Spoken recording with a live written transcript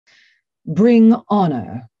Bring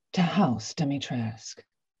honor to House Dimitrescu.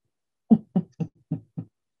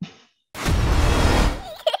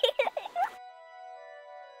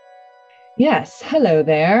 Yes, hello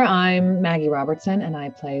there. I'm Maggie Robertson, and I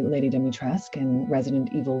play Lady Dimitrescu in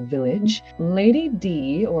Resident Evil Village. Lady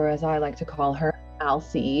D, or as I like to call her,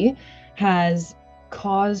 Alcie, has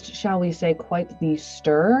caused, shall we say, quite the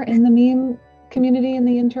stir in the meme community in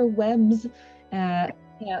the interwebs.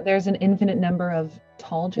 There's an infinite number of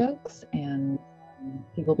tall jokes and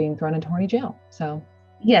people being thrown into horny jail. So,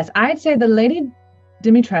 yes, I'd say the Lady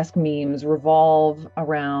Dimitrescu memes revolve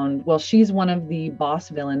around, well, she's one of the boss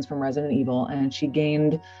villains from Resident Evil, and she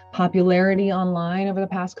gained popularity online over the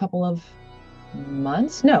past couple of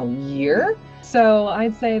months, no, year. So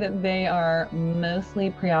I'd say that they are mostly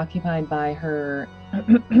preoccupied by her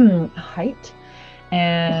height.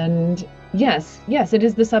 And yes, it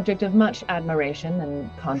is the subject of much admiration and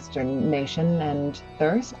consternation and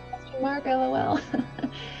thirst, question mark, LOL.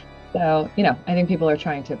 So, I think people are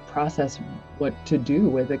trying to process what to do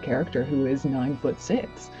with a character who is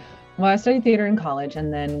 9'6". Well, I studied theater in college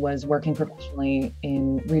and then was working professionally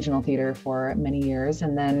in regional theater for many years.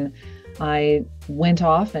 And then I went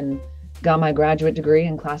off and got my graduate degree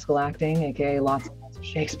in classical acting, aka lots and lots of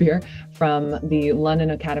Shakespeare, from the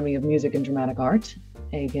London Academy of Music and Dramatic Art,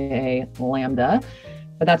 aka Lambda.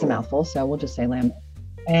 But that's a mouthful, so we'll just say Lambda.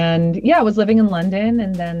 And yeah, I was living in London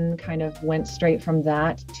and then kind of went straight from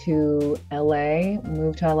that to LA,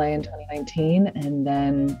 moved to LA in 2019, and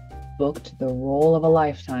then booked the role of a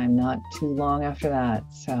lifetime not too long after that.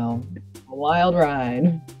 So, a wild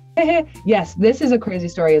ride. Yes, this is a crazy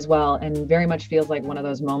story as well, and very much feels like one of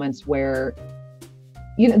those moments where,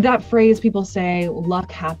 that phrase people say,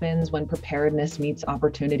 luck happens when preparedness meets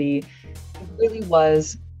opportunity. It really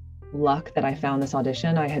was luck that I found this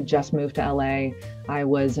audition. I had just moved to LA. I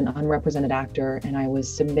was an unrepresented actor and I was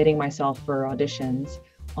submitting myself for auditions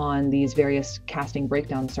on these various casting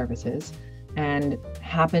breakdown services and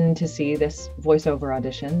happened to see this voiceover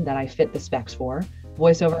audition that I fit the specs for.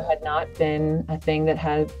 Voiceover had not been a thing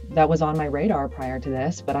that was on my radar prior to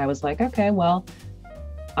this, but I was like, okay, well,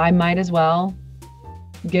 I might as well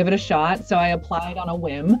give it a shot. So I applied on a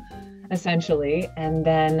whim, essentially, and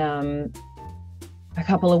then a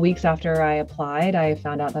couple of weeks after I applied, I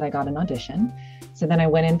found out that I got an audition. So then I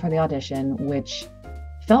went in for the audition, which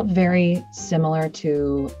felt very similar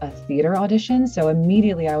to a theater audition. So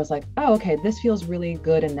immediately I was like, oh, okay, this feels really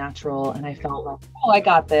good and natural. And I felt like, oh, I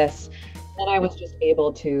got this. And I was just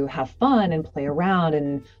able to have fun and play around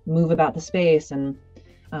and move about the space and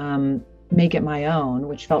make it my own,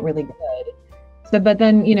 which felt really good. So, but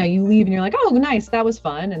then, you leave and you're like, oh, nice, that was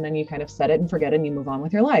fun. And then you kind of set it and forget it and you move on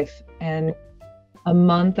with your life. And a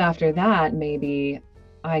month after that, maybe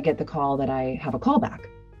I get the call that I have a callback.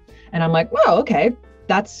 And I'm like, wow, okay,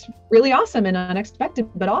 that's really awesome and unexpected,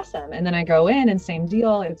 but awesome. And then I go in and same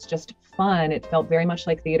deal. It's just fun. It felt very much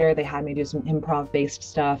like theater. They had me do some improv-based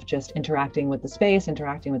stuff, just interacting with the space,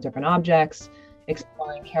 interacting with different objects,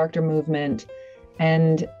 exploring character movement.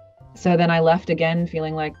 And so then I left again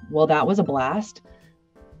feeling like, well, that was a blast.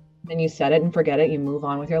 Then you set it and forget it. You move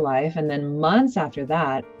on with your life. And then months after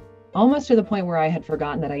that, almost to the point where I had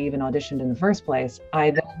forgotten that I even auditioned in the first place,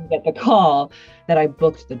 I then get the call that I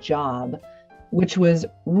booked the job, which was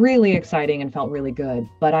really exciting and felt really good,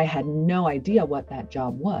 but I had no idea what that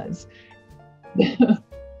job was. I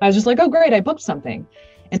was just like, oh, great, I booked something.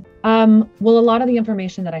 And well, a lot of the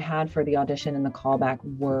information that I had for the audition and the callback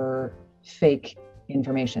were fake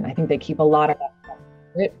information. I think they keep a lot of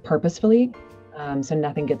that purposefully, so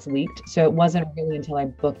nothing gets leaked. So it wasn't really until I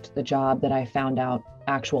booked the job that I found out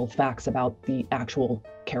actual facts about the actual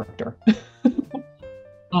character.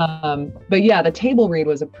 But yeah, the table read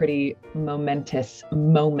was a pretty momentous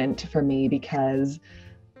moment for me because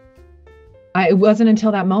it wasn't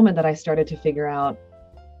until that moment that I started to figure out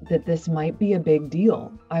that this might be a big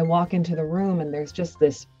deal. I walk into the room and there's just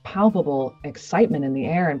this palpable excitement in the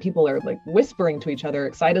air and people are like whispering to each other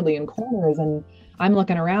excitedly in corners. And I'm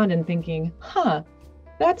looking around and thinking,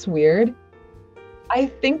 that's weird. I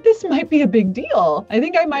think this might be a big deal. I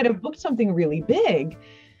think I might have booked something really big.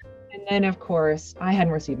 And then, of course, I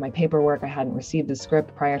hadn't received my paperwork. I hadn't received the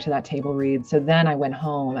script prior to that table read. So then I went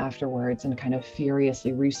home afterwards and kind of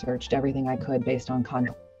furiously researched everything I could based on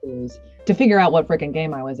contact clues to figure out what freaking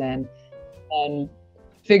game I was in. And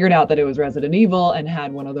figured out that it was Resident Evil and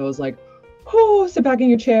had one of those like, sit back in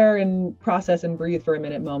your chair and process and breathe for a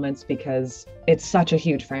minute moments because it's such a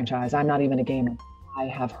huge franchise. I'm not even a gamer. I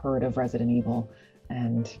have heard of Resident Evil.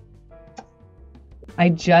 And I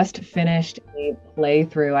just finished a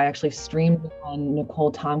playthrough. I actually streamed on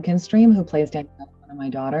Nicole Tompkins' stream, who plays Danielle of my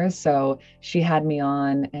daughters. So she had me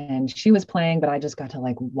on and she was playing, but I just got to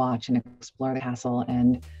like watch and explore the castle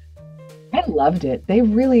and I loved it. They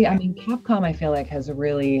really, I mean, Capcom, I feel like has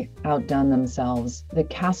really outdone themselves. The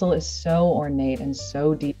castle is so ornate and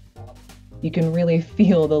so deep. You can really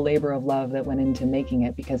feel the labor of love that went into making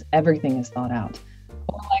it because everything is thought out.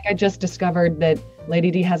 Or like I just discovered that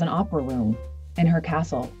Lady D has an opera room in her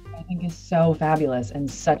castle. I think is so fabulous and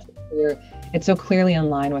such clear, it's so clearly in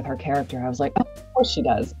line with her character. I was like, oh, of course she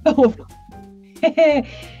does. Oh, of course.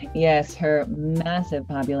 Yes, her massive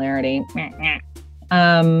popularity.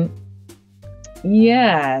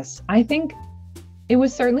 Yes, I think it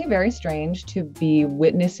was certainly very strange to be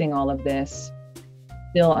witnessing all of this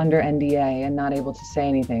still under NDA and not able to say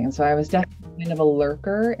anything. And so I was definitely kind of a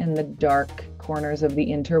lurker in the dark corners of the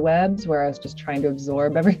interwebs where I was just trying to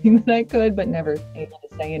absorb everything that I could, but never able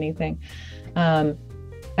to say anything. I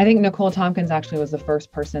think Nicole Tompkins actually was the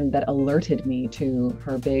first person that alerted me to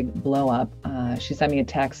her big blow up. She sent me a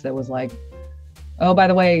text that was like, oh, by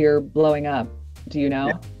the way, you're blowing up. Do you know?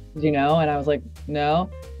 Yeah. Did you know? And I was like, no.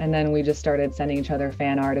 And then we just started sending each other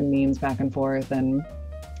fan art and memes back and forth. And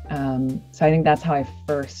so I think that's how I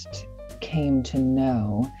first came to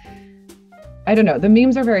know. I don't know. The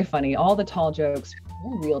memes are very funny. All the tall jokes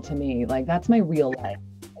are real to me. Like that's my real life.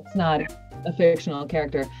 It's not a fictional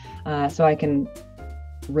character. So I can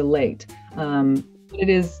relate.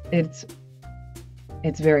 It's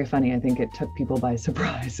very funny. I think it took people by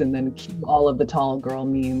surprise and then all of the tall girl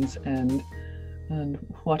memes and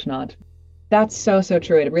whatnot. That's so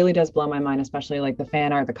true. It really does blow my mind, especially like the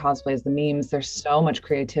fan art, the cosplays, the memes. There's so much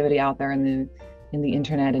creativity out there in the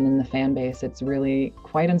internet and in the fan base. It's really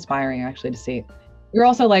quite inspiring actually to see. You're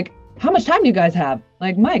also like, how much time do you guys have?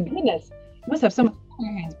 Like, my goodness, you must have so much time on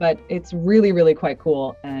your hands, but it's really quite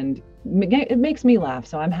cool. And it makes me laugh.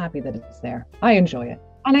 So I'm happy that it's there. I enjoy it.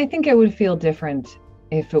 And I think it would feel different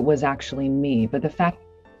if it was actually me, but the fact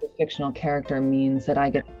the fictional character means that I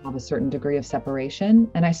get to have a certain degree of separation.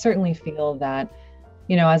 And I certainly feel that,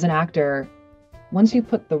 you know, as an actor, once you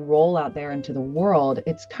put the role out there into the world,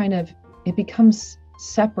 it becomes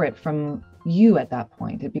separate from you at that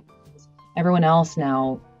point. It becomes everyone else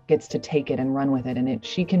now gets to take it and run with it. And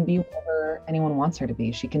she can be whatever anyone wants her to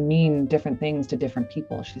be. She can mean different things to different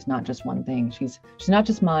people. She's not just one thing. She's not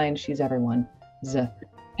just mine, she's everyone's.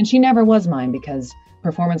 And she never was mine because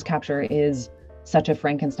performance capture is such a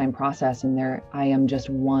Frankenstein process, and I am just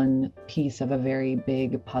one piece of a very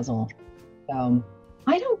big puzzle. So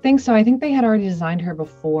I don't think so. I think they had already designed her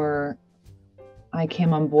before I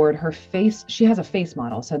came on board. Her face, she has a face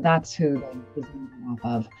model, so that's who they designed her off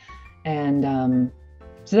of. And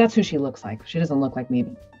so that's who she looks like. She doesn't look like me,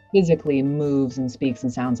 but physically moves and speaks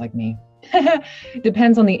and sounds like me.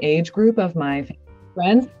 Depends on the age group of my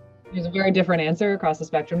friends. There's a very different answer across the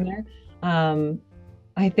spectrum there.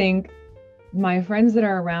 I think my friends that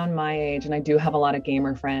are around my age, and I do have a lot of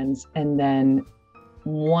gamer friends, and then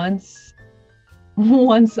once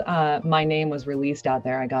my name was released out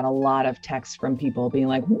there, I got a lot of texts from people being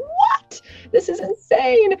like, what? This is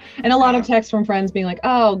insane. And a lot of texts from friends being like,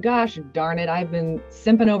 oh gosh, darn it, I've been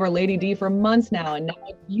simping over Lady D for months now, and now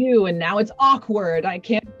it's you, and now it's awkward. I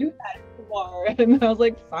can't do that anymore. And I was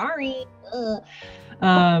like, sorry.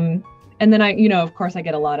 And then of course I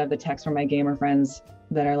get a lot of the texts from my gamer friends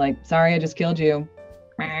that are like, sorry, I just killed you.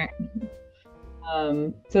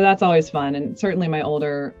 So that's always fun. And certainly my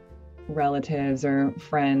older relatives or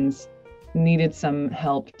friends needed some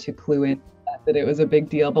help to clue in that it was a big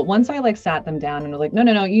deal. But once I like sat them down and was like,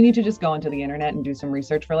 no, you need to just go onto the internet and do some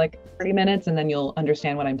research for like 30 minutes and then you'll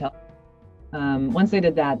understand what I'm telling. Once they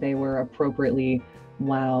did that, they were appropriately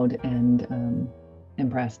wowed and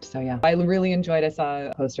impressed. So yeah, I really enjoyed. I saw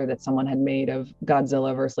a poster that someone had made of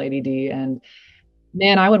Godzilla versus Lady D, and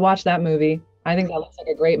man, I would watch that movie. I think that looks like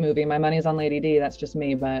a great movie. My money's on Lady D. That's just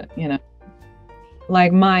me, but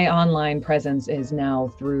like my online presence is now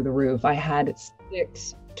through the roof. I had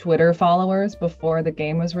 6 Twitter followers before the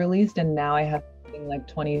game was released, and now I have something like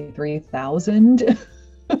 23,000.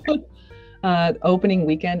 Opening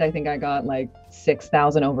weekend, I think I got like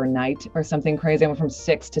 6,000 overnight or something crazy. I went from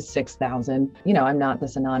 6 to 6,000. I'm not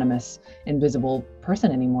this anonymous, invisible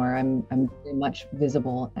person anymore. I'm very much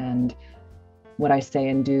visible, and what I say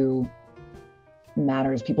and do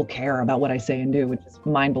matters. People care about what I say and do, which is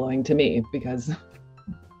mind-blowing to me because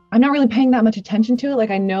I'm not really paying that much attention to it. Like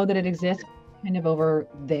I know that it exists kind of over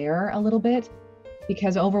there a little bit,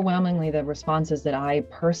 because overwhelmingly the responses that I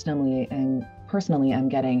personally am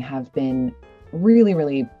getting have been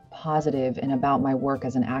really positive and about my work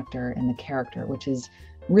as an actor and the character, which is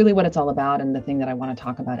really what it's all about and the thing that I want to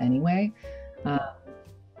talk about anyway.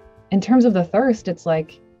 In terms of the thirst, it's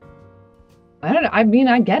like I don't know. I mean,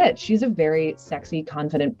 I get it. She's a very sexy,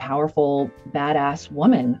 confident, powerful, badass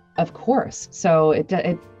woman, of course. So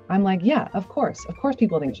I'm like, yeah, of course. Of course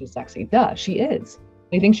people think she's sexy. Duh, she is.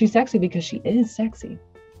 They think she's sexy because she is sexy.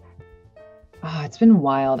 Ah, it's been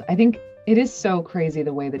wild. I think it is so crazy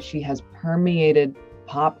the way that she has permeated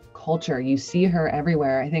pop culture. You see her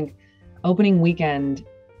everywhere. I think opening weekend,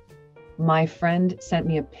 my friend sent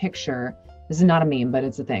me a picture. This is not a meme, but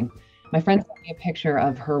it's a thing. My friend sent me a picture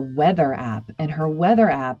of her weather app, and her weather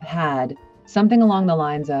app had something along the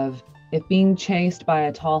lines of, if being chased by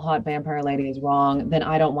a tall, hot vampire lady is wrong, then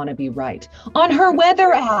I don't want to be right. On her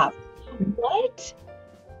weather app. What?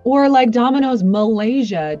 Or like Domino's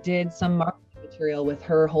Malaysia did some marketing material with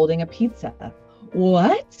her holding a pizza.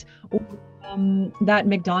 What? That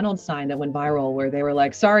McDonald's sign that went viral where they were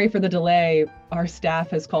like, sorry for the delay. Our staff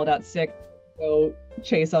has called out sick. Go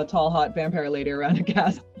chase a tall, hot vampire lady around a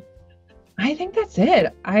gas. I think that's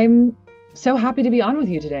it. I'm so happy to be on with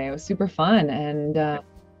you today. It was super fun. And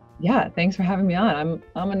yeah, thanks for having me on.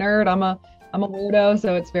 I'm a nerd. I'm a weirdo,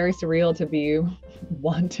 so it's very surreal to be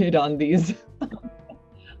wanted on these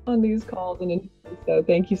on these calls and interviews. So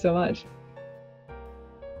thank you so much.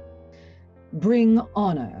 Bring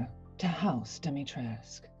honor to House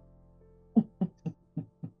Dimitrescu.